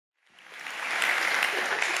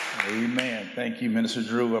Amen. Thank you, Minister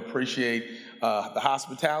Drew. I appreciate the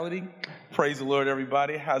hospitality. Praise the Lord,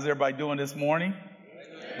 everybody. How's everybody doing this morning?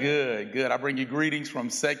 Good, good. I bring you greetings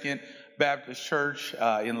from Second Baptist Church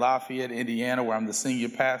in Lafayette, Indiana, where I'm the senior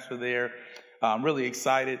pastor there. I'm really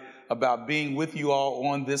excited about being with you all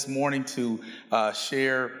on this morning to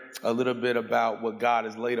share a little bit about what God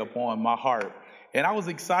has laid upon my heart. And I was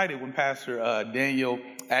excited when Pastor Daniel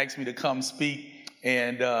asked me to come speak,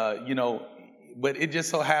 and but it just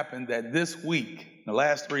so happened that this week, the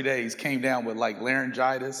last 3 days, came down with like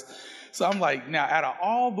laryngitis. So I'm like, now out of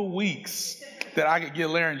all the weeks that I could get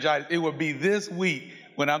laryngitis, it would be this week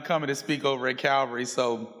when I'm coming to speak over at Calvary.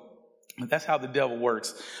 So that's how the devil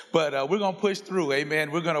works. But we're going to push through.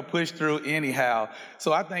 Amen. We're going to push through anyhow.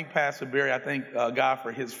 So I thank Pastor Barry. I thank God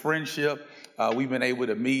for his friendship. We've been able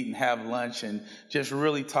to meet and have lunch and just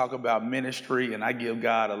really talk about ministry. And I give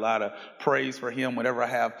God a lot of praise for him. Whenever I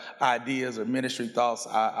have ideas or ministry thoughts,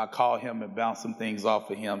 I call him and bounce some things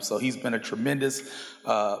off of him. So he's been a tremendous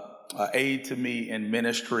aid to me in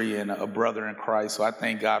ministry and a brother in Christ. So I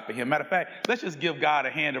thank God for him. Matter of fact, let's just give God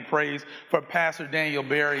a hand of praise for Pastor Daniel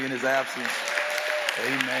Barry in his absence.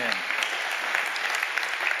 Amen.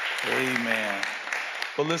 Amen.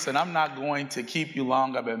 Well, listen, I'm not going to keep you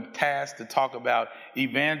long. I've been tasked to talk about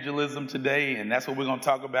evangelism today, and that's what we're going to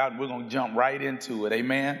talk about, and we're going to jump right into it.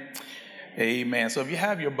 Amen. Amen. So if you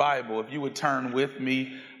have your Bible, if you would turn with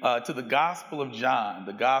me to the Gospel of John,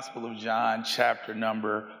 chapter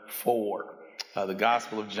number 4. The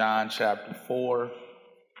Gospel of John, chapter 4.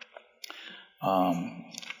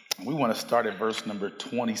 We want to start at verse number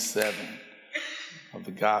 27 of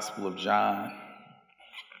the Gospel of John.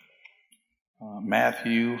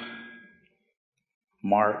 Matthew,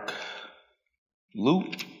 Mark,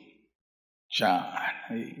 Luke, John.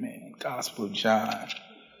 Amen. Gospel of John.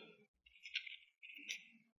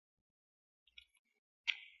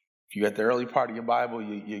 If you're at the early part of your Bible,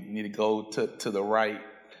 you need to go to the right,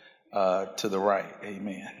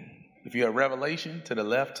 Amen. If you're at Revelation, to the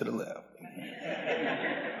left,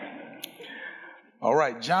 All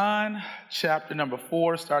right, John chapter number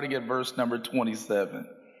 4, starting at verse number 27.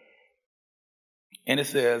 And it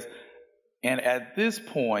says, and at this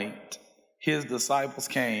point, his disciples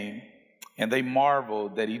came, and they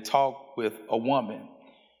marveled that he talked with a woman.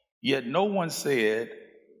 Yet no one said,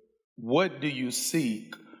 what do you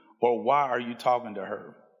seek? Or why are you talking to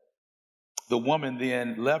her? The woman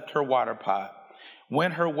then left her water pot,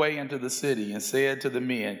 went her way into the city, and said to the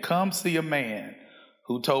men, come see a man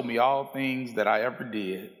who told me all things that I ever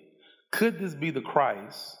did. Could this be the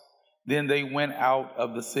Christ? Then they went out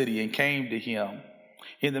of the city and came to him.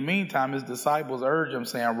 In the meantime, his disciples urged him,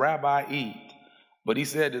 saying, Rabbi, eat. But he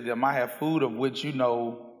said to them, I have food of which you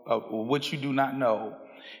do not know.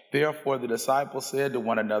 Therefore the disciples said to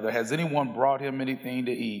one another, has anyone brought him anything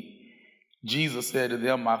to eat? Jesus said to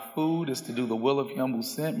them, my food is to do the will of him who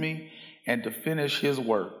sent me and to finish his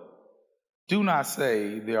work. Do not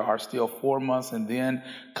say there are still 4 months and then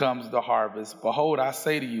comes the harvest. Behold, I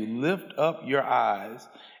say to you, lift up your eyes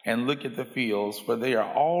and look at the fields, for they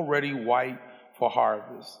are already white for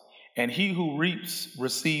harvest. And he who reaps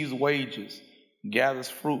receives wages, gathers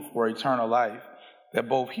fruit for eternal life, that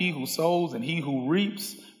both he who sows and he who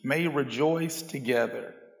reaps may rejoice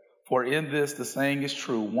together. For in this the saying is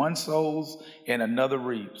true, one sows and another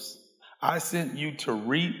reaps. I sent you to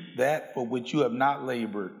reap that for which you have not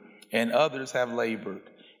labored, and others have labored,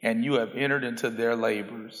 and you have entered into their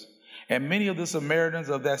labors. And many of the Samaritans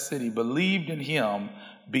of that city believed in him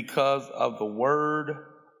because of the word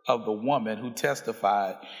of the woman who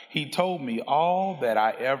testified, he told me all that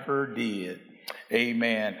I ever did.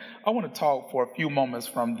 Amen. I want to talk for a few moments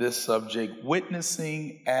from this subject,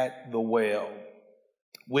 witnessing at the well.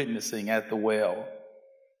 Witnessing at the well.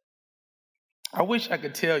 I wish I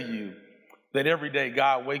could tell you that every day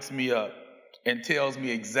God wakes me up and tells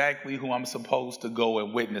me exactly who I'm supposed to go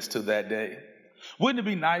and witness to that day. Wouldn't it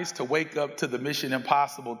be nice to wake up to the Mission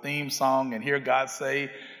Impossible theme song and hear God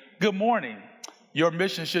say, good morning. Your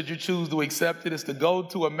mission, should you choose to accept it, is to go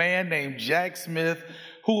to a man named Jack Smith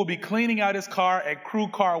who will be cleaning out his car at Crew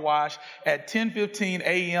Car Wash at 10:15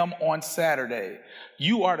 a.m. on Saturday.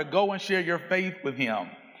 You are to go and share your faith with him.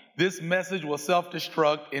 This message will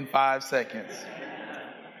self-destruct in 5 seconds.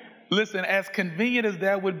 Listen, as convenient as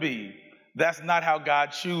that would be, that's not how God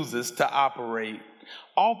chooses to operate.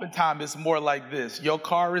 Oftentimes, it's more like this. Your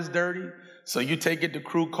car is dirty, So you take it to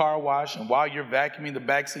Crew Car Wash, and while you're vacuuming the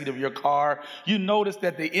backseat of your car, you notice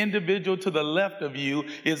that the individual to the left of you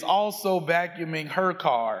is also vacuuming her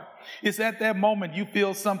car. It's at that moment you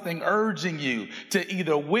feel something urging you to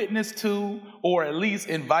either witness to or at least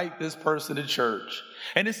invite this person to church.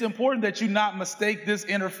 And it's important that you not mistake this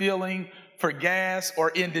inner feeling for gas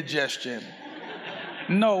or indigestion.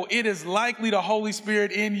 No, it is likely the Holy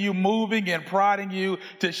Spirit in you moving and prodding you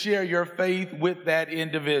to share your faith with that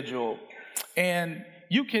individual. And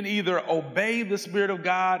you can either obey the Spirit of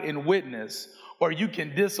God and witness, or you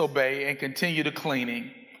can disobey and continue to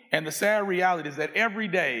cleaning. And the sad reality is that every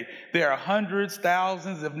day there are hundreds,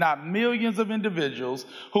 thousands, if not millions of individuals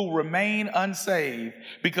who remain unsaved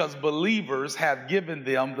because believers have given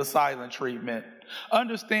them the silent treatment.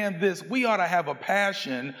 Understand this, we ought to have a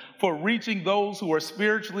passion for reaching those who are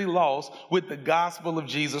spiritually lost with the gospel of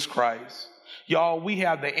Jesus Christ. Y'all, we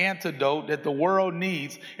have the antidote that the world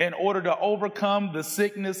needs in order to overcome the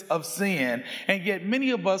sickness of sin. And yet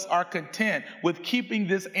many of us are content with keeping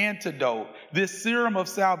this antidote, this serum of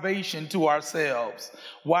salvation to ourselves.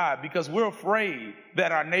 Why? Because we're afraid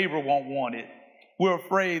that our neighbor won't want it. We're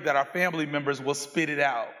afraid that our family members will spit it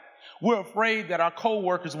out. We're afraid that our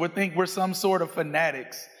co-workers will think we're some sort of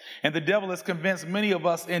fanatics. And the devil has convinced many of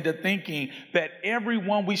us into thinking that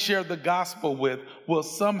everyone we share the gospel with will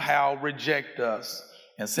somehow reject us.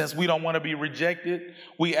 And since we don't want to be rejected,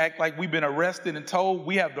 we act like we've been arrested and told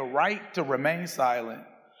we have the right to remain silent.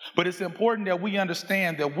 But it's important that we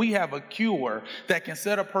understand that we have a cure that can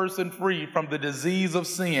set a person free from the disease of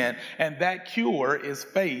sin. And that cure is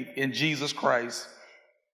faith in Jesus Christ.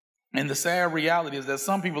 And the sad reality is that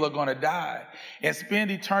some people are going to die and spend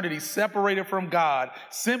eternity separated from God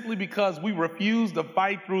simply because we refuse to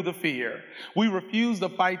fight through the fear. We refuse to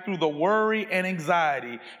fight through the worry and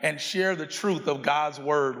anxiety and share the truth of God's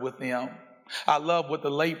word with them. I love what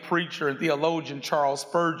the late preacher and theologian Charles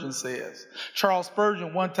Spurgeon says. Charles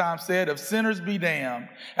Spurgeon one time said, "If sinners be damned,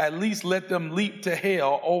 at least let them leap to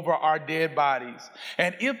hell over our dead bodies.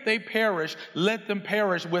 And if they perish, let them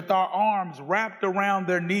perish with our arms wrapped around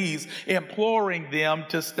their knees, imploring them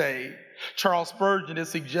to stay." Charles Spurgeon is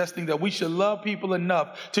suggesting that we should love people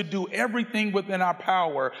enough to do everything within our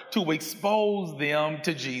power to expose them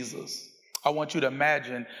to Jesus. I want you to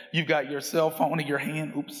imagine you've got your cell phone in your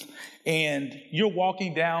hand, and you're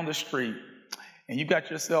walking down the street. And you've got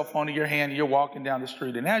your cell phone in your hand and you're walking down the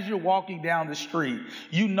street. And as you're walking down the street,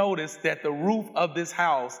 you notice that the roof of this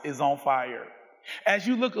house is on fire. As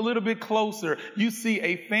you look a little bit closer, you see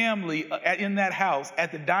a family in that house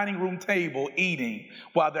at the dining room table eating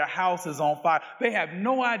while their house is on fire. They have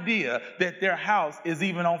no idea that their house is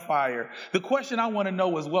even on fire. The question I want to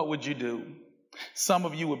know is, what would you do? Some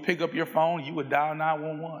of you would pick up your phone, you would dial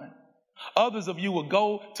 911. Others of you would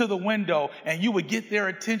go to the window and you would get their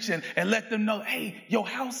attention and let them know, hey, your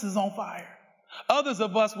house is on fire. Others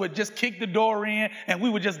of us would just kick the door in and we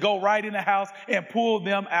would just go right in the house and pull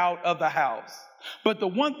them out of the house. But the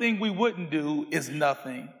one thing we wouldn't do is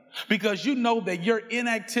nothing, because you know that your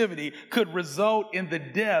inactivity could result in the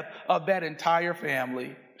death of that entire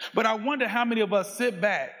family. But I wonder how many of us sit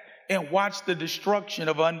back and watch the destruction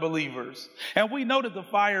of unbelievers. And we know that the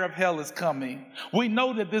fire of hell is coming. We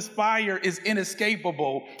know that this fire is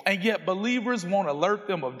inescapable, and yet believers won't alert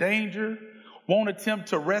them of danger, won't attempt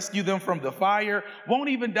to rescue them from the fire, won't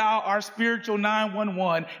even dial our spiritual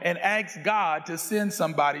 911 and ask God to send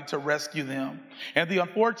somebody to rescue them. And the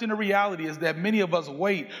unfortunate reality is that many of us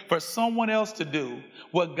wait for someone else to do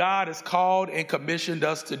what God has called and commissioned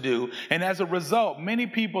us to do. And as a result, many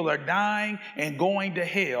people are dying and going to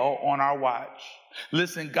hell on our watch.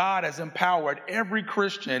 Listen, God has empowered every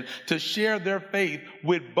Christian to share their faith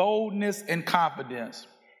with boldness and confidence.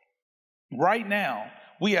 Right now,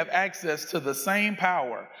 we have access to the same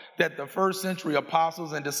power that the first century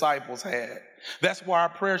apostles and disciples had. That's why our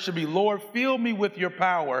prayer should be, Lord, fill me with your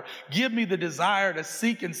power. Give me the desire to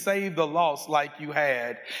seek and save the lost like you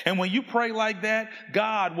had. And when you pray like that,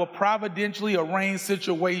 God will providentially arrange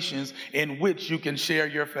situations in which you can share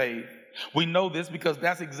your faith. We know this because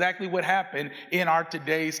that's exactly what happened in our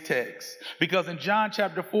today's text. Because in John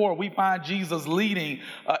chapter 4, we find Jesus leading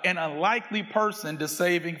an unlikely person to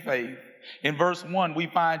saving faith. In verse 1, we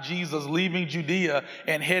find Jesus leaving Judea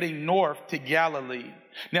and heading north to Galilee.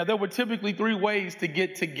 Now, there were typically three ways to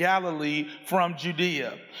get to Galilee from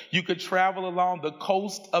Judea. You could travel along the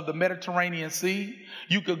coast of the Mediterranean Sea.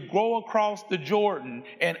 You could go across the Jordan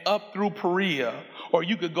and up through Perea, or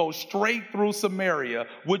you could go straight through Samaria,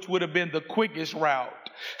 which would have been the quickest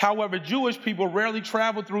route. However, Jewish people rarely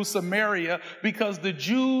traveled through Samaria because the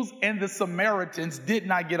Jews and the Samaritans did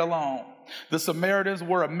not get along. The Samaritans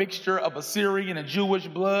were a mixture of Assyrian and Jewish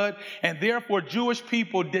blood, and therefore Jewish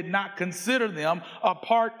people did not consider them a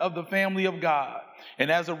part of the family of God.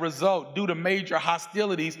 And as a result, due to major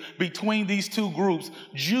hostilities between these two groups,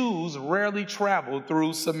 Jews rarely traveled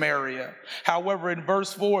through Samaria. However, in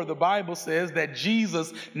verse 4, the Bible says that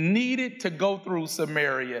Jesus needed to go through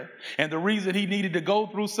Samaria. And the reason he needed to go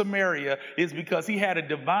through Samaria is because he had a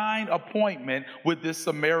divine appointment with this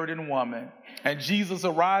Samaritan woman. And Jesus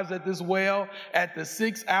arrives at this well at the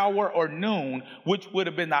 6th hour or noon, which would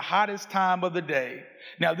have been the hottest time of the day.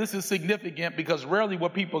 Now, this is significant because rarely will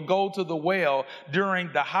people go to the well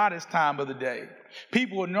during the hottest time of the day.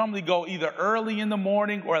 People would normally go either early in the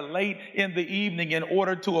morning or late in the evening in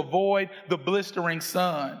order to avoid the blistering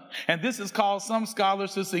sun. And this has caused some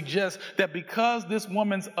scholars to suggest that because this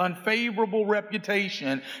woman's unfavorable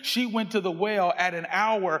reputation, she went to the well at an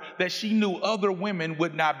hour that she knew other women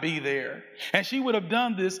would not be there. And she would have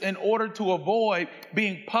done this in order to avoid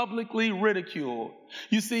being publicly ridiculed.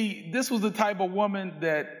 You see, this was the type of woman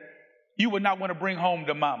that you would not want to bring home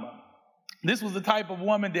to mama. This was the type of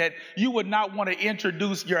woman that you would not want to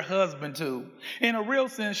introduce your husband to. In a real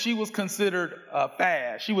sense, she was considered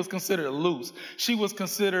fast. She was considered loose. She was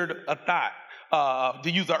considered a thought. To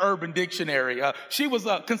use an urban dictionary. She was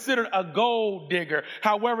considered a gold digger.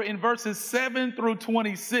 However, in verses 7 through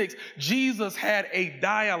 26, Jesus had a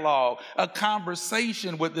dialogue, a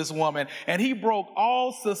conversation with this woman, and he broke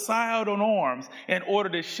all societal norms in order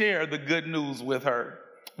to share the good news with her.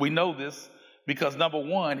 We know this because, number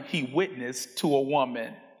one, he witnessed to a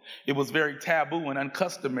woman. It was very taboo and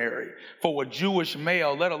uncustomary for a Jewish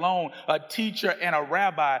male, let alone a teacher and a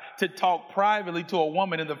rabbi, to talk privately to a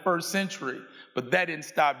woman in the first century. But that didn't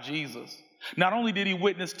stop Jesus. Not only did he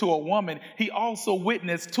witness to a woman, he also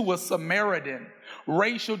witnessed to a Samaritan.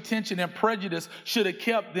 Racial tension and prejudice should have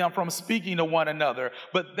kept them from speaking to one another,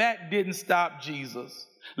 but that didn't stop Jesus.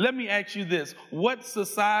 Let me ask you this. What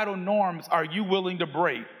societal norms are you willing to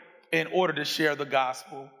break in order to share the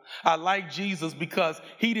gospel? I like Jesus because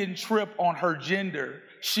he didn't trip on her gender.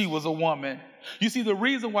 She was a woman. You see, the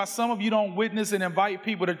reason why some of you don't witness and invite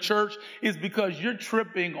people to church is because you're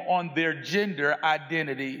tripping on their gender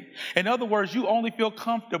identity. In other words, you only feel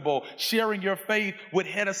comfortable sharing your faith with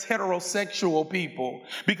heterosexual people.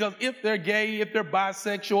 Because if they're gay, if they're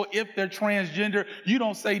bisexual, if they're transgender, you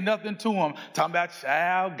don't say nothing to them. Talking about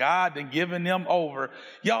child, God, and giving them over.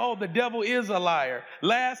 Y'all, the devil is a liar.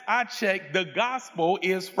 Last I checked, the gospel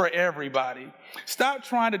is for everybody. Stop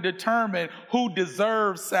trying to determine who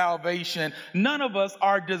deserves salvation. None of us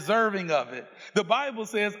are deserving of it. The Bible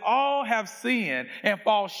says all have sinned and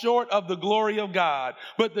fall short of the glory of God.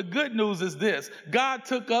 But the good news is this. God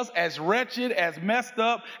took us as wretched, as messed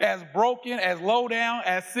up, as broken, as low down,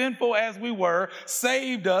 as sinful as we were,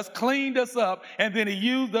 saved us, cleaned us up, and then he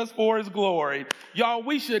used us for his glory. Y'all,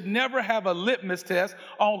 we should never have a litmus test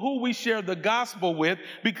on who we share the gospel with,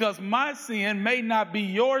 because my sin may not be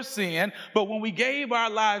your sin, but when we gave our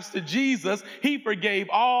lives to Jesus, he forgave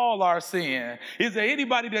all our sin. Is there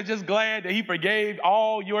anybody that's just glad that he forgave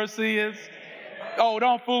all your sins? Oh,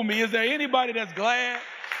 don't fool me. Is there anybody that's glad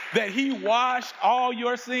that he washed all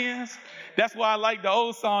your sins? That's why I like the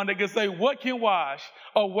old song that can say, what can wash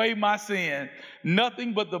away my sin?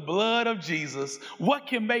 Nothing but the blood of Jesus. What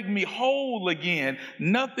can make me whole again?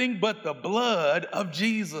 Nothing but the blood of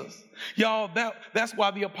Jesus. Y'all, that's why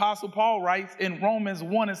the Apostle Paul writes in Romans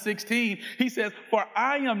 1:16, he says, for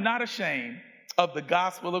I am not ashamed of the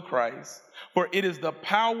gospel of Christ, for it is the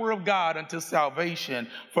power of God unto salvation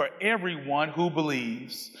for everyone who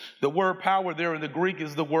believes. The word power there in the Greek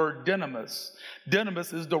is the word dynamis.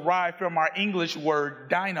 Dynamis is derived from our English word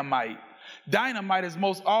dynamite. Dynamite is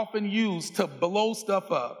most often used to blow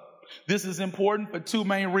stuff up. This is important for two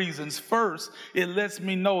main reasons. First, it lets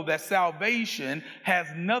me know that salvation has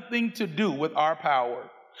nothing to do with our power.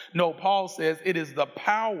 No, Paul says it is the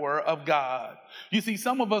power of God. You see,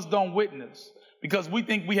 some of us don't witness because we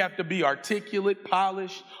think we have to be articulate,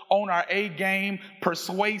 polished, on our A game,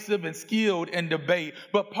 persuasive, and skilled in debate.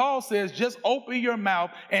 But Paul says just open your mouth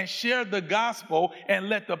and share the gospel and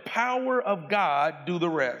let the power of God do the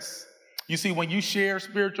rest. You see, when you share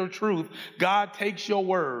spiritual truth, God takes your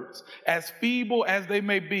words, as feeble as they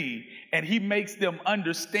may be, and he makes them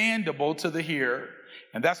understandable to the hearer.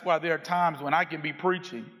 And that's why there are times when I can be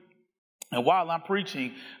preaching, and while I'm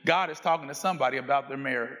preaching, God is talking to somebody about their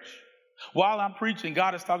marriage. While I'm preaching,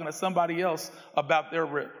 God is talking to somebody else about their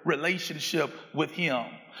relationship with him.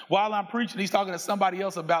 While I'm preaching, he's talking to somebody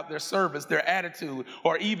else about their service, their attitude,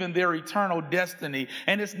 or even their eternal destiny.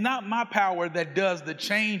 And it's not my power that does the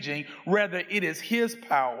changing. Rather, it is his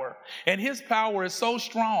power. And his power is so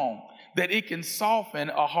strong that it can soften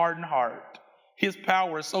a hardened heart. His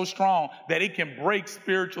power is so strong that it can break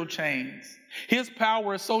spiritual chains. His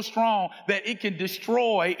power is so strong that it can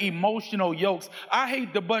destroy emotional yokes. I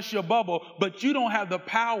hate to bust your bubble, but you don't have the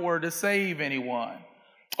power to save anyone.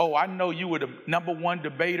 Oh, I know you were the number one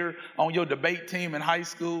debater on your debate team in high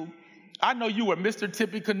school. I know you were Mr.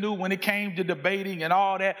 Tippecanoe when it came to debating and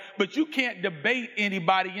all that, but you can't debate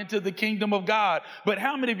anybody into the kingdom of God. But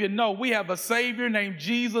how many of you know we have a Savior named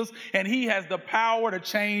Jesus, and he has the power to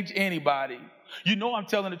change anybody? You know I'm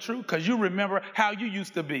telling the truth because you remember how you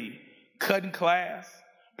used to be. Cutting class,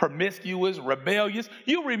 promiscuous, rebellious.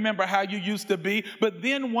 You remember how you used to be, but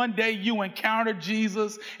then one day you encountered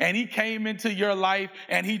Jesus and he came into your life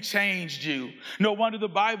and he changed you. No wonder the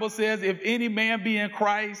Bible says, if any man be in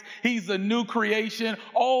Christ, he's a new creation.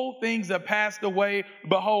 Old things have passed away.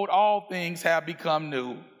 Behold, all things have become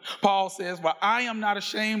new. Paul says, well, I am not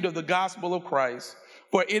ashamed of the gospel of Christ,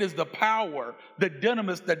 for it is the power, the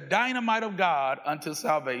dunamis, the dynamite of God unto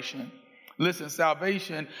salvation. Listen,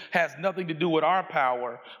 salvation has nothing to do with our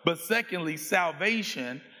power, but secondly,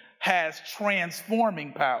 salvation has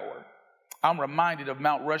transforming power. I'm reminded of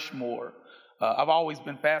Mount Rushmore. I've always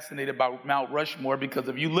been fascinated by Mount Rushmore because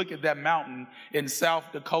if you look at that mountain in South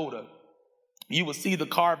Dakota, you will see the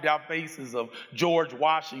carved out faces of George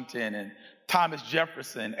Washington and Thomas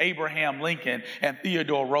Jefferson, Abraham Lincoln, and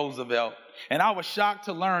Theodore Roosevelt. And I was shocked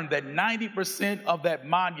to learn that 90% of that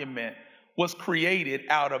monument was created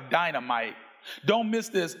out of dynamite. Don't miss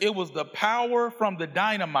this. It was the power from the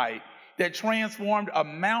dynamite that transformed a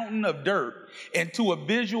mountain of dirt into a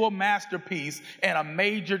visual masterpiece and a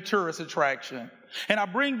major tourist attraction. And I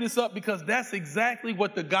bring this up because that's exactly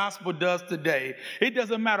what the gospel does today. It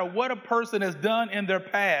doesn't matter what a person has done in their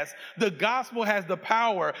past. The gospel has the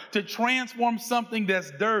power to transform something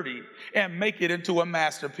that's dirty and make it into a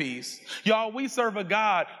masterpiece. Y'all, we serve a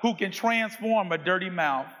God who can transform a dirty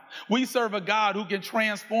mouth. We serve a God who can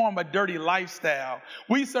transform a dirty lifestyle.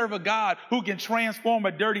 We serve a God who can transform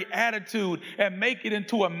a dirty attitude and make it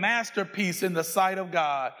into a masterpiece in the sight of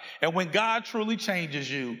God. And when God truly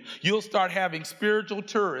changes you, you'll start having spiritual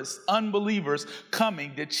tourists, unbelievers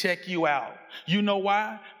coming to check you out. You know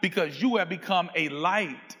why? Because you have become a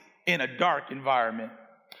light in a dark environment.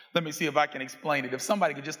 Let me see if I can explain it. If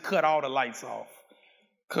somebody could just cut all the lights off.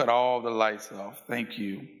 Cut all the lights off. Thank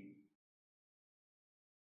you.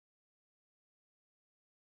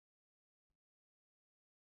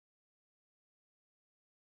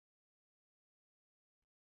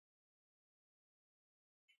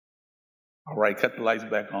 All right, cut the lights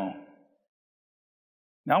back on.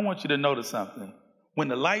 Now I want you to notice something. When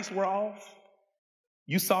the lights were off,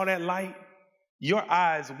 you saw that light, your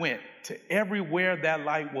eyes went to everywhere that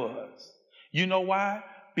light was. You know why?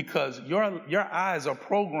 Because your eyes are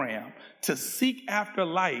programmed to seek after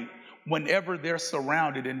light whenever they're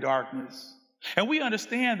surrounded in darkness. And we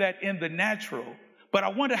understand that in the natural, but I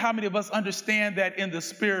wonder how many of us understand that in the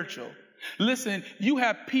spiritual. Listen, you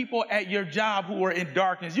have people at your job who are in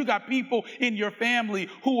darkness. You got people in your family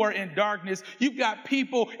who are in darkness. You've got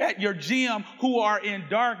people at your gym who are in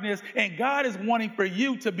darkness. And God is wanting for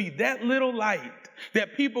you to be that little light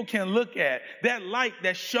that people can look at, that light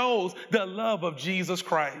that shows the love of Jesus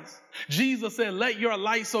Christ. Jesus said, let your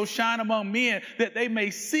light so shine among men that they may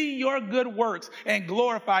see your good works and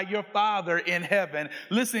glorify your Father in heaven.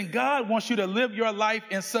 Listen, God wants you to live your life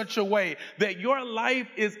in such a way that your life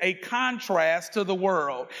is a contrast to the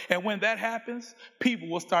world. And when that happens, people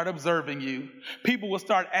will start observing you. People will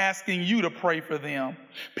start asking you to pray for them.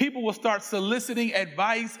 People will start soliciting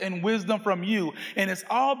advice and wisdom from you. And it's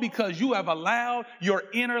all because you have allowed your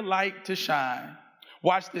inner light to shine.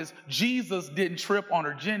 Watch this. Jesus didn't trip on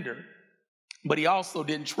her gender, but he also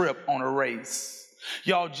didn't trip on her race.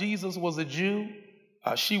 Y'all, Jesus was a Jew.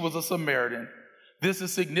 She was a Samaritan. This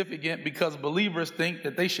is significant because believers think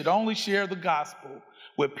that they should only share the gospel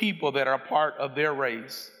with people that are part of their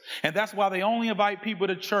race. And that's why they only invite people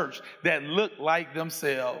to church that look like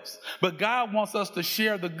themselves. But God wants us to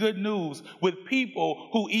share the good news with people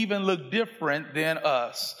who even look different than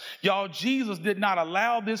us. Y'all, Jesus did not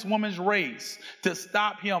allow this woman's race to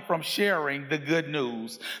stop him from sharing the good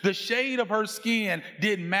news. The shade of her skin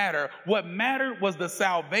didn't matter. What mattered was the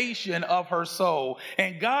salvation of her soul.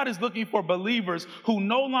 And God is looking for believers who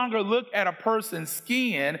no longer look at a person's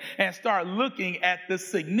skin and start looking at the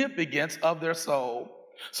significance of their soul.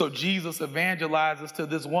 So Jesus evangelizes to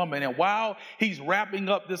this woman, and while he's wrapping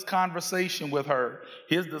up this conversation with her,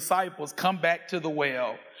 his disciples come back to the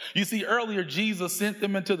well. You see, earlier Jesus sent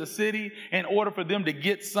them into the city in order for them to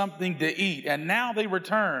get something to eat, and now they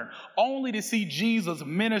return only to see Jesus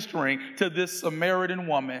ministering to this Samaritan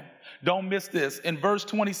woman. Don't miss this. In verse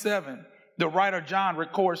 27, the writer John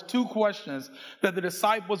records two questions that the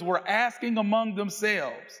disciples were asking among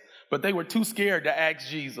themselves, but they were too scared to ask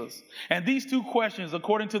Jesus. And these two questions,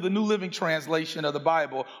 according to the New Living Translation of the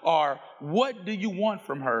Bible, are, what do you want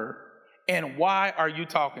from her? And why are you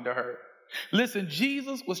talking to her? Listen,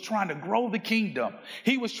 Jesus was trying to grow the kingdom.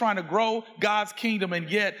 He was trying to grow God's kingdom, and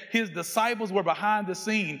yet his disciples were behind the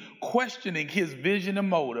scene questioning his vision and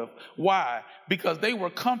motive. Why? Because they were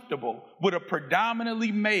comfortable with a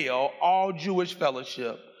predominantly male, all Jewish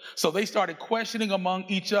fellowship. So they started questioning among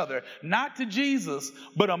each other, not to Jesus,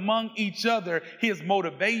 but among each other, his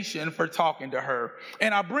motivation for talking to her.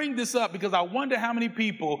 And I bring this up because I wonder how many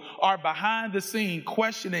people are behind the scene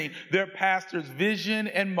questioning their pastor's vision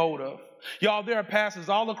and motive. Y'all, there are pastors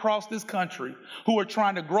all across this country who are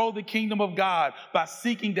trying to grow the kingdom of God by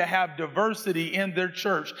seeking to have diversity in their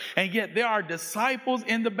church. And yet there are disciples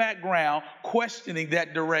in the background questioning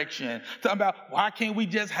that direction. Talking about, why can't we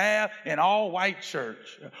just have an all-white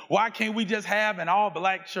church? Why can't we just have an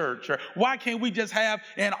all-black church? Or why can't we just have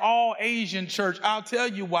an all-Asian church? I'll tell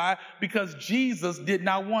you why. Because Jesus did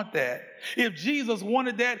not want that. If Jesus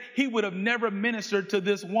wanted that, he would have never ministered to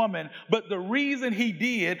this woman. But the reason he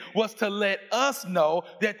did was to let us know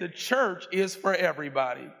that the church is for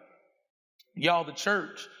everybody. Y'all, the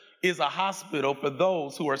church is a hospital for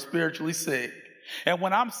those who are spiritually sick. And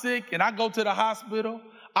when I'm sick and I go to the hospital,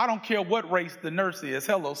 I don't care what race the nurse is.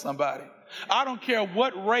 Hello, somebody. I don't care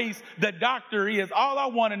what race the doctor is. All I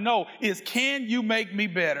want to know is, can you make me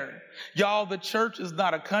better? Y'all, the church is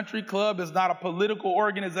not a country club. It's not a political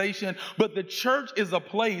organization. But the church is a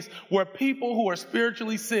place where people who are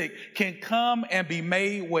spiritually sick can come and be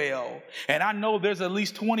made well. And I know there's at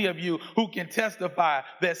least 20 of you who can testify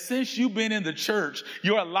that since you've been in the church,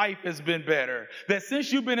 your life has been better. That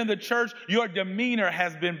since you've been in the church, your demeanor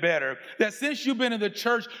has been better. That since you've been in the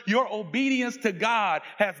church, your obedience to God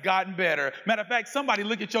has gotten better. Matter of fact, somebody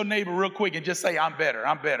look at your neighbor real quick and just say, I'm better,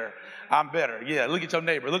 I'm better, I'm better. Yeah, look at your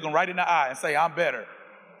neighbor. Look him right in the eye and say, I'm better.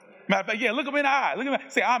 Matter of fact, yeah, look him in the eye. Look at him,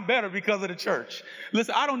 say, I'm better because of the church.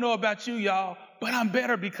 Listen, I don't know about you, y'all, but I'm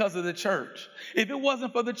better because of the church. If it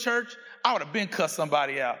wasn't for the church, I would have been cussed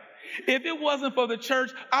somebody out. If it wasn't for the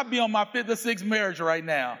church, I'd be on my 5th or 6th marriage right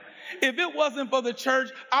now. If it wasn't for the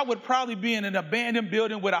church, I would probably be in an abandoned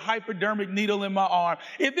building with a hypodermic needle in my arm.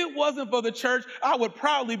 If it wasn't for the church, I would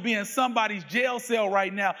probably be in somebody's jail cell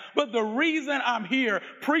right now. But the reason I'm here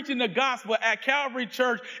preaching the gospel at Calvary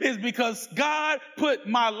Church is because God put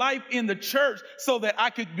my life in the church so that I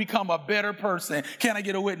could become a better person. Can I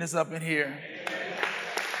get a witness up in here?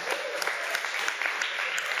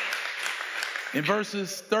 In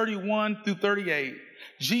verses 31 through 38,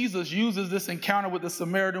 Jesus uses this encounter with the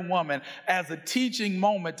Samaritan woman as a teaching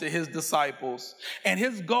moment to his disciples. And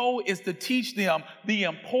his goal is to teach them the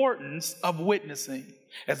importance of witnessing.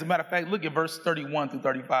 As a matter of fact, look at verse 31 through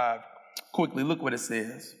 35. Quickly, look what it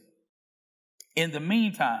says. In the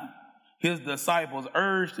meantime, his disciples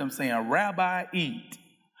urged him, saying, Rabbi, eat.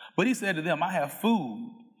 But he said to them, I have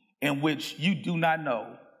food in which you do not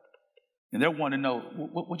know. And they're wanting to know,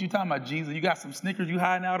 what you talking about, Jesus? You got some Snickers you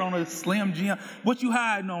hiding out on us, Slim Jim? What you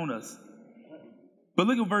hiding on us? But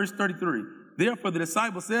look at verse 33. Therefore the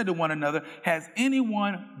disciples said to one another, has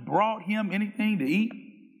anyone brought him anything to eat?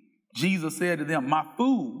 Jesus said to them, my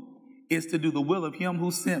food is to do the will of him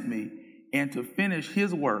who sent me and to finish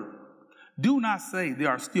his work. Do not say there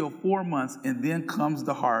are still 4 months and then comes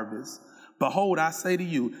the harvest. Behold, I say to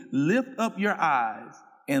you, lift up your eyes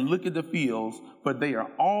and look at the fields, for they are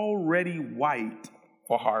already white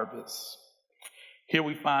for harvest. Here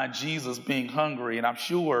we find Jesus being hungry, and I'm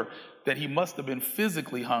sure that he must have been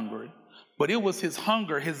physically hungry, but it was his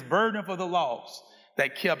hunger, his burden for the lost,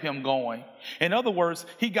 that kept him going. In other words,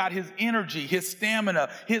 he got his energy, his stamina,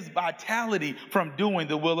 his vitality from doing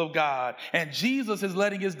the will of God. And Jesus is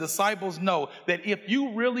letting his disciples know that if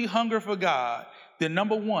you really hunger for God, then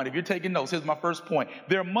number one, if you're taking notes, here's my first point.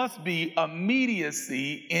 There must be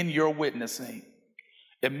immediacy in your witnessing.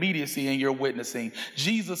 Immediacy in your witnessing.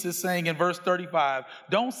 Jesus is saying in verse 35,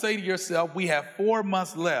 don't say to yourself, we have 4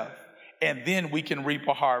 months left and then we can reap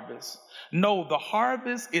a harvest. No, the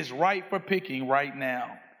harvest is ripe for picking right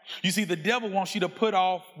now. You see, the devil wants you to put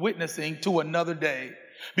off witnessing to another day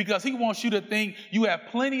because he wants you to think you have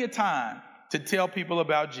plenty of time to tell people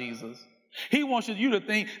about Jesus. He wants you to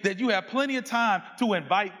think that you have plenty of time to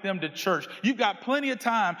invite them to church. You've got plenty of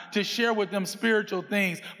time to share with them spiritual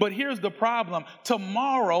things. But here's the problem.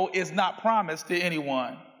 Tomorrow is not promised to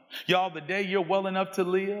anyone. Y'all, the day you're well enough to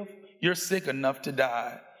live, you're sick enough to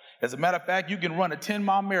die. As a matter of fact, you can run a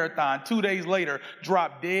 10-mile marathon, 2 days later,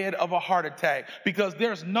 drop dead of a heart attack, because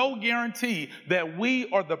there's no guarantee that we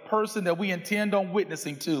or the person that we intend on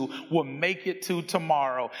witnessing to will make it to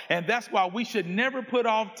tomorrow. And that's why we should never put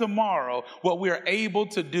off tomorrow what we are able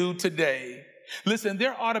to do today. Listen,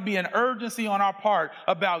 there ought to be an urgency on our part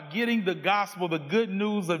about getting the gospel, the good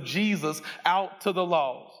news of Jesus, out to the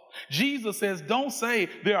lost. Jesus says, don't say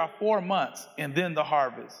there are 4 months and then the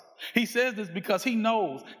harvest. He says this because he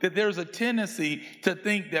knows that there's a tendency to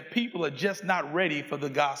think that people are just not ready for the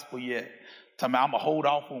gospel yet. I'm going to hold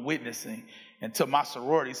off on witnessing until my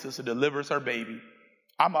sorority sister delivers her baby.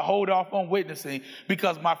 I'm going to hold off on witnessing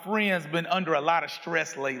because my friend's been under a lot of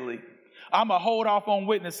stress lately. I'm going to hold off on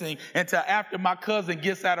witnessing until after my cousin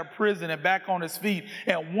gets out of prison and back on his feet.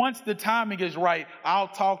 And once the timing is right, I'll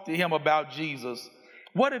talk to him about Jesus.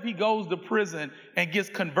 What if he goes to prison and gets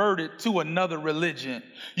converted to another religion?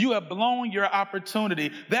 You have blown your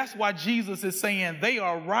opportunity. That's why Jesus is saying they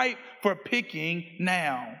are ripe for picking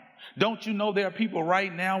now. Don't you know there are people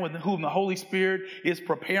right now with whom the Holy Spirit is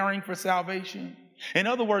preparing for salvation? In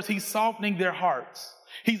other words, he's softening their hearts.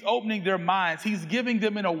 He's opening their minds. He's giving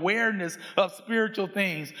them an awareness of spiritual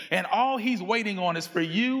things. And all he's waiting on is for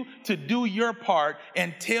you to do your part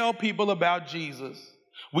and tell people about Jesus.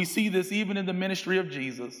 We see this even in the ministry of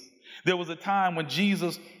Jesus. There was a time when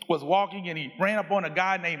Jesus was walking and he ran up on a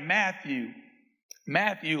guy named Matthew.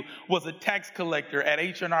 Matthew was a tax collector at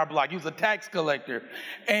H&R Block. He was a tax collector.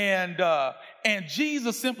 And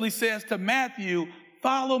Jesus simply says to Matthew,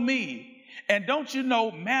 follow me. And don't you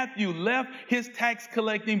know, Matthew left his tax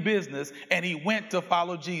collecting business and he went to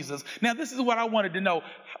follow Jesus. Now, this is what I wanted to know.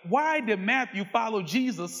 Why did Matthew follow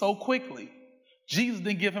Jesus so quickly? Jesus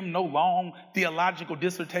didn't give him no long theological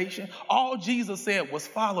dissertation. All Jesus said was,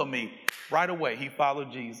 follow me. Right away, he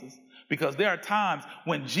followed Jesus. Because there are times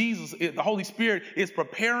when Jesus, the Holy Spirit, is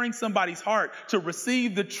preparing somebody's heart to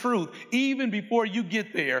receive the truth even before you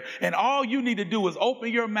get there. And all you need to do is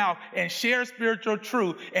open your mouth and share spiritual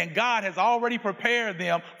truth. And God has already prepared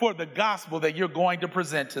them for the gospel that you're going to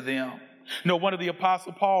present to them. You know, one of the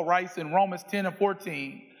Apostle Paul writes in Romans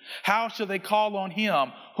 10:14, how shall they call on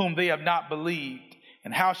him whom they have not believed?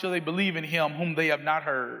 And how shall they believe in him whom they have not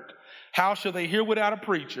heard? How shall they hear without a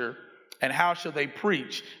preacher? And how shall they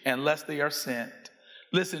preach unless they are sent?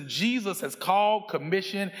 Listen, Jesus has called,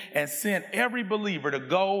 commissioned, and sent every believer to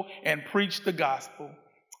go and preach the gospel.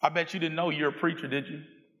 I bet you didn't know you're a preacher, did you?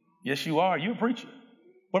 Yes, you are. You're a preacher.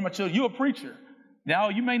 What am I telling you? You're a preacher. Now,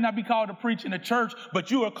 you may not be called to preach in a church,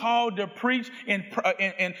 but you are called to preach and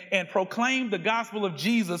proclaim the gospel of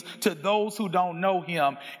Jesus to those who don't know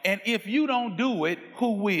him. And if you don't do it,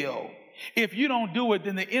 who will? If you don't do it,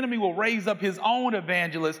 then the enemy will raise up his own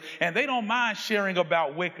evangelists, and they don't mind sharing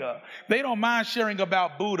about Wicca. They don't mind sharing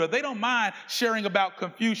about Buddha. They don't mind sharing about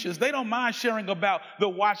Confucius. They don't mind sharing about the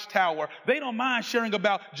Watchtower. They don't mind sharing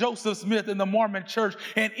about Joseph Smith and the Mormon Church.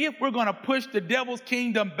 And if we're going to push the devil's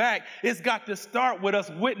kingdom back, it's got to start with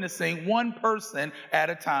us witnessing one person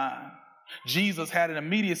at a time. Jesus had an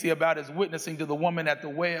immediacy about his witnessing to the woman at the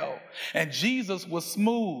well, and Jesus was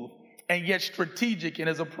smooth and yet strategic in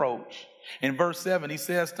his approach. In verse 7, he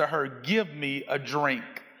says to her, give me a drink.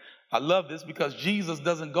 I love this because Jesus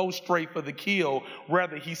doesn't go straight for the kill.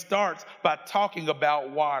 Rather, he starts by talking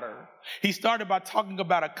about water. He started by talking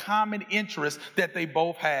about a common interest that they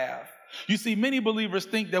both have. You see, many believers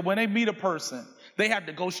think that when they meet a person, they have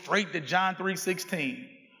to go straight to John 3:16.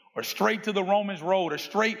 Or straight to the Romans road, or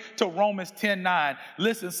straight to Romans 10:9.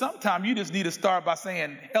 Listen, sometimes you just need to start by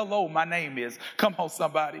saying, hello, my name is. Come on,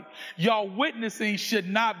 somebody. Y'all, witnessing should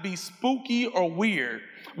not be spooky or weird,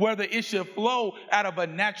 whether it should flow out of a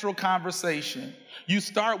natural conversation. You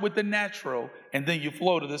start with the natural, and then you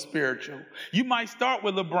flow to the spiritual. You might start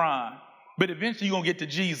with LeBron, but eventually you're going to get to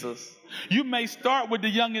Jesus. You may start with the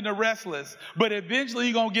young and the restless, but eventually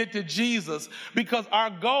you're going to get to Jesus, because our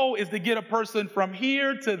goal is to get a person from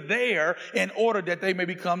here to there in order that they may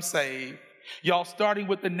become saved. Y'all, starting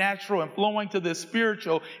with the natural and flowing to the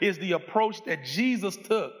spiritual is the approach that Jesus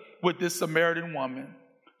took with this Samaritan woman.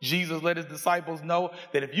 Jesus let his disciples know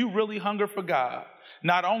that if you really hunger for God,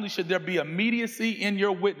 not only should there be immediacy in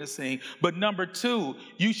your witnessing, but number two,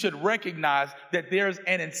 you should recognize that there's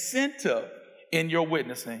an incentive in your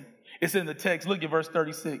witnessing. It's in the text. Look at verse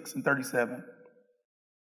 36 and 37.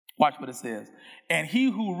 Watch what it says. And he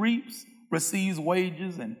who reaps receives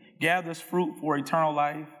wages and gathers fruit for eternal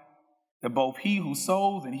life, that both he who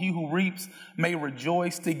sows and he who reaps may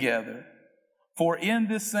rejoice together. For in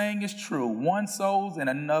this saying is true, one sows and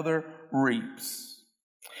another reaps.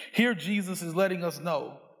 Here Jesus is letting us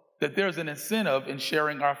know that there's an incentive in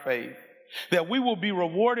sharing our faith, that we will be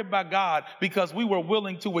rewarded by God because we were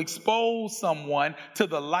willing to expose someone to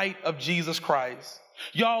the light of Jesus Christ.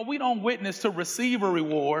 Y'all, we don't witness to receive a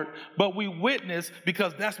reward, but we witness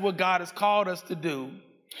because that's what God has called us to do.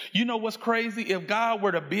 You know what's crazy? If God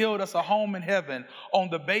were to build us a home in heaven on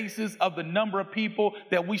the basis of the number of people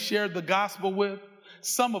that we shared the gospel with,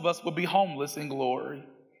 some of us would be homeless in glory.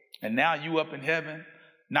 And now you up in heaven,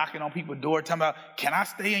 knocking on people's door, talking about, can I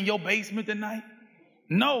stay in your basement tonight?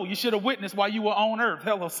 No, you should have witnessed while you were on earth.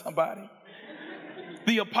 Hello, somebody.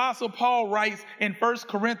 The Apostle Paul writes in 1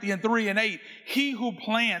 Corinthians 3:8, he who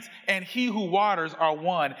plants and he who waters are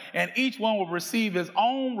one, and each one will receive his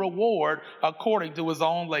own reward according to his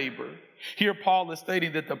own labor. Here Paul is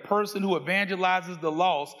stating that the person who evangelizes the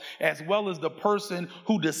lost, as well as the person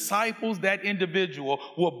who disciples that individual,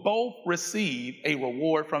 will both receive a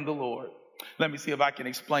reward from the Lord. Let me see if I can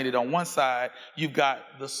explain it. On one side, you've got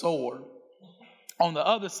the sower. On the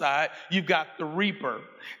other side, you've got the reaper.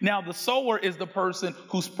 Now, the sower is the person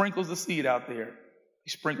who sprinkles the seed out there. They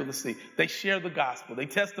sprinkle the seed. They share the gospel. They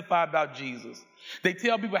testify about Jesus. They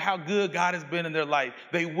tell people how good God has been in their life.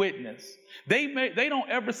 They witness. They don't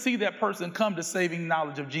ever see that person come to saving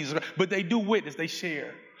knowledge of Jesus, but they do witness. They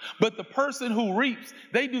share. But the person who reaps,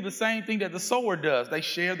 they do the same thing that the sower does. They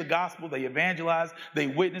share the gospel, they evangelize, they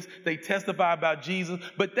witness, they testify about Jesus.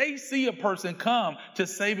 But they see a person come to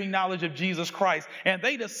saving knowledge of Jesus Christ, and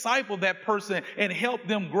they disciple that person and help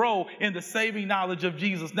them grow in the saving knowledge of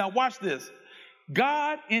Jesus. Now watch this.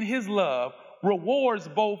 God, in his love, rewards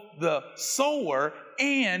both the sower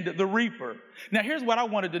and the reaper. Now here's what I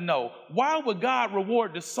wanted to know. Why would God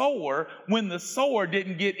reward the sower when the sower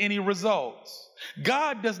didn't get any results?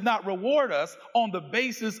 God does not reward us on the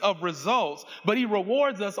basis of results, but he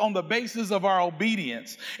rewards us on the basis of our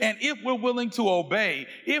obedience. And if we're willing to obey,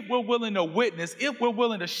 if we're willing to witness, if we're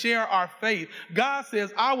willing to share our faith, God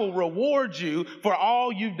says, I will reward you for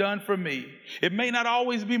all you've done for me. It may not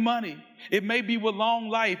always be money. It may be with long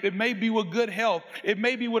life. It may be with good health. It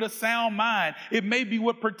may be with a sound mind. It may be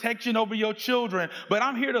with protection over your children. But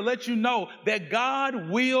I'm here to let you know that God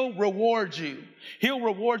will reward you. He'll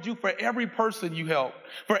reward you for every person you helped,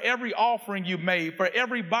 for every offering you made, for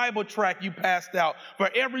every Bible tract you passed out, for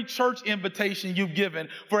every church invitation you've given,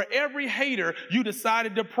 for every hater you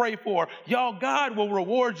decided to pray for. Y'all, God will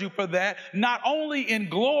reward you for that, not only in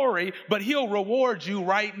glory, but he'll reward you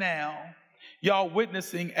right now. Y'all,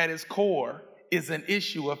 witnessing at its core is an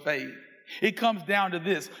issue of faith. It comes down to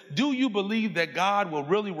this. Do you believe that God will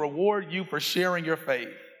really reward you for sharing your faith?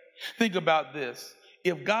 Think about this.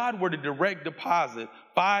 If God were to direct deposit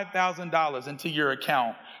 $5,000 into your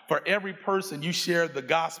account for every person you shared the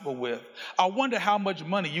gospel with, I wonder how much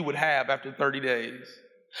money you would have after 30 days.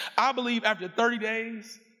 I believe after 30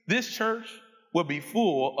 days, this church will be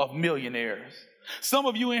full of millionaires. Some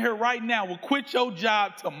of you in here right now will quit your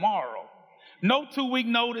job tomorrow. No 2-week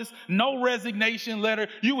notice, no resignation letter.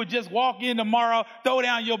 You would just walk in tomorrow, throw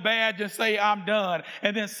down your badge and say, I'm done.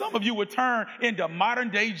 And then some of you would turn into modern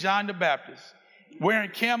day John the Baptist,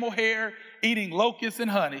 wearing camel hair, eating locusts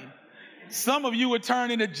and honey. Some of you would turn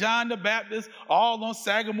into John the Baptist, all on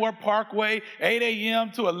Sagamore Parkway, 8 a.m.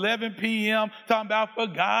 to 11 p.m., talking about for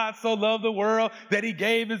God so loved the world that he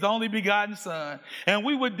gave his only begotten son. And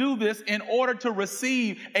we would do this in order to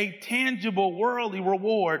receive a tangible worldly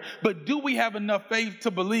reward. But do we have enough faith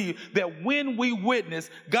to believe that when we witness,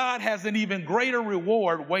 God has an even greater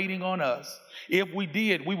reward waiting on us? If we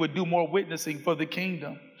did, we would do more witnessing for the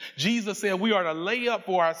kingdom. Jesus said we are to lay up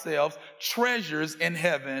for ourselves treasures in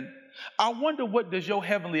heaven. I wonder, what does your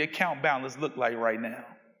heavenly account balance look like right now?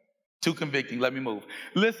 Too convicting. Let me move.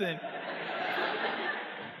 Listen,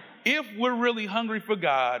 if we're really hungry for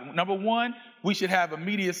God, number one, we should have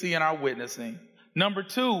immediacy in our witnessing. Number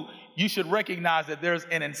two, you should recognize that there's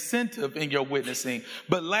an incentive in your witnessing.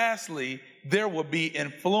 But lastly, there will be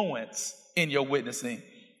influence in your witnessing.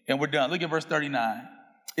 And we're done. Look at verse 39.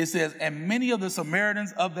 It says, and many of the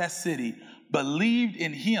Samaritans of that city believed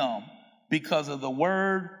in him because of the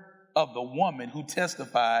word of the woman who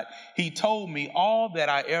testified, he told me all that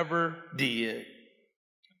I ever did.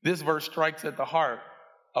 This verse strikes at the heart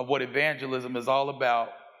of what evangelism is all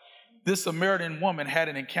about. This Samaritan woman had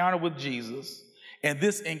an encounter with Jesus, and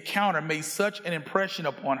this encounter made such an impression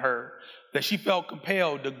upon her that she felt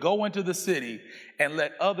compelled to go into the city and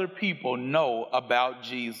let other people know about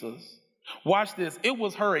Jesus. Watch this. It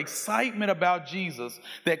was her excitement about Jesus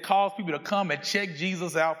that caused people to come and check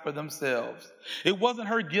Jesus out for themselves. It wasn't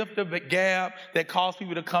her gift of the gab that caused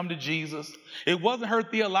people to come to Jesus. It wasn't her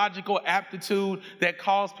theological aptitude that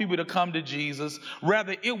caused people to come to Jesus.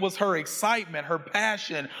 Rather, it was her excitement, her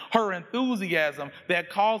passion, her enthusiasm that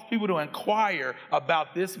caused people to inquire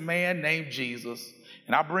about this man named Jesus.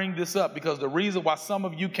 And I bring this up because the reason why some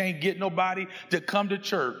of you can't get nobody to come to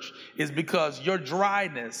church is because your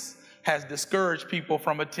dryness has discouraged people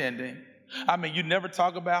from attending. I mean, you never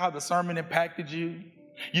talk about how the sermon impacted you.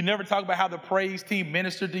 You never talk about how the praise team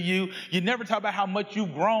ministered to you. You never talk about how much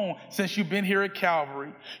you've grown since you've been here at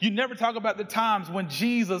Calvary. You never talk about the times when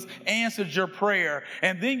Jesus answered your prayer.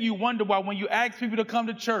 And then you wonder why when you ask people to come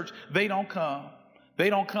to church, they don't come. They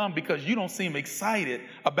don't come because you don't seem excited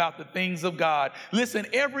about the things of God. Listen,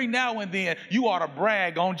 every now and then you ought to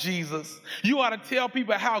brag on Jesus. You ought to tell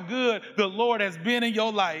people how good the Lord has been in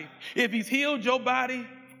your life. If he's healed your body,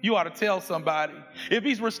 you ought to tell somebody. If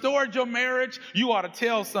he's restored your marriage, you ought to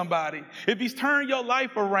tell somebody. If he's turned your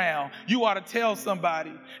life around, you ought to tell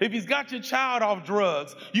somebody. If he's got your child off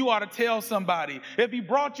drugs, you ought to tell somebody. If he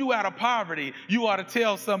brought you out of poverty, you ought to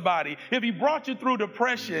tell somebody. If he brought you through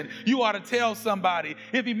depression, you ought to tell somebody.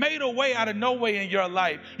 If he made a way out of no way in your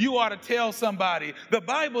life, you ought to tell somebody. The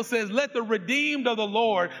Bible says, let the redeemed of the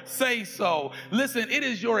Lord say so. Listen, it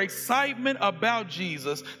is your excitement about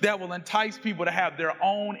Jesus that will entice people to have their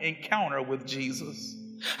own encounter with Jesus.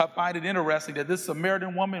 I find it interesting that this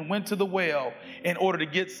Samaritan woman went to the well in order to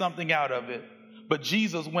get something out of it. But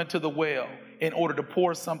Jesus went to the well in order to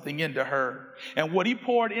pour something into her. And what he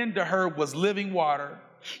poured into her was living water.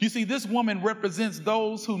 You see, this woman represents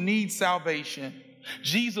those who need salvation.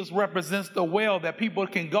 Jesus represents the well that people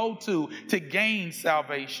can go to gain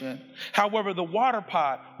salvation. However, the water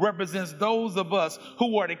pot represents those of us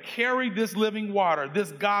who are to carry this living water,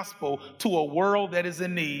 this gospel, to a world that is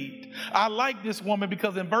in need. I like this woman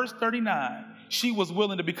because in verse 39, she was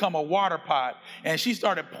willing to become a water pot, and she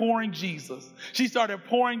started pouring Jesus. She started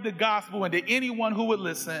pouring the gospel into anyone who would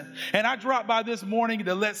listen. And I dropped by this morning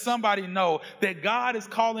to let somebody know that God is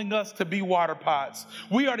calling us to be water pots.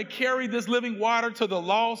 We are to carry this living water to the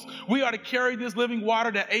lost. We are to carry this living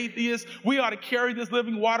water to atheists. We are to carry this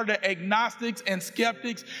living water to agnostics and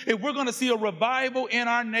skeptics. If we're going to see a revival in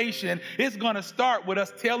our nation, it's going to start with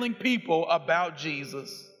us telling people about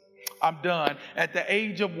Jesus. I'm done. At the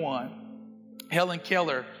age of 1, Helen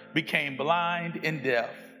Keller became blind and deaf.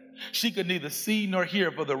 She could neither see nor hear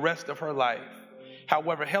for the rest of her life.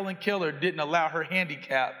 However, Helen Keller didn't allow her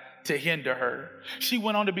handicap to hinder her. She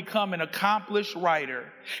went on to become an accomplished writer.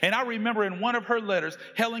 And I remember in one of her letters,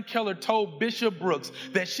 Helen Keller told Bishop Brooks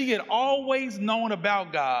that she had always known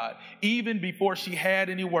about God, even before she had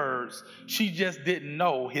any words. She just didn't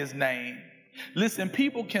know his name. Listen,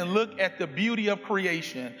 people can look at the beauty of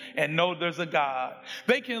creation and know there's a God.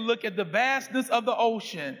 They can look at the vastness of the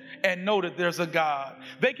ocean and know that there's a God.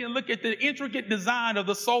 They can look at the intricate design of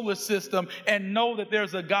the solar system and know that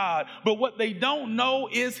there's a God. But what they don't know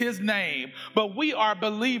is his name. But we are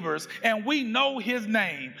believers and we know his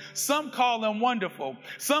name. Some call him Wonderful.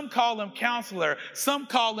 Some call him Counselor. Some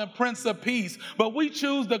call him Prince of Peace. But we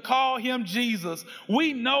choose to call him Jesus.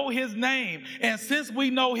 We know his name. And since we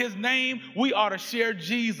know his name, we ought to share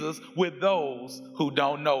Jesus with those who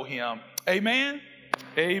don't know him. Amen?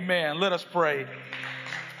 Amen. Let us pray.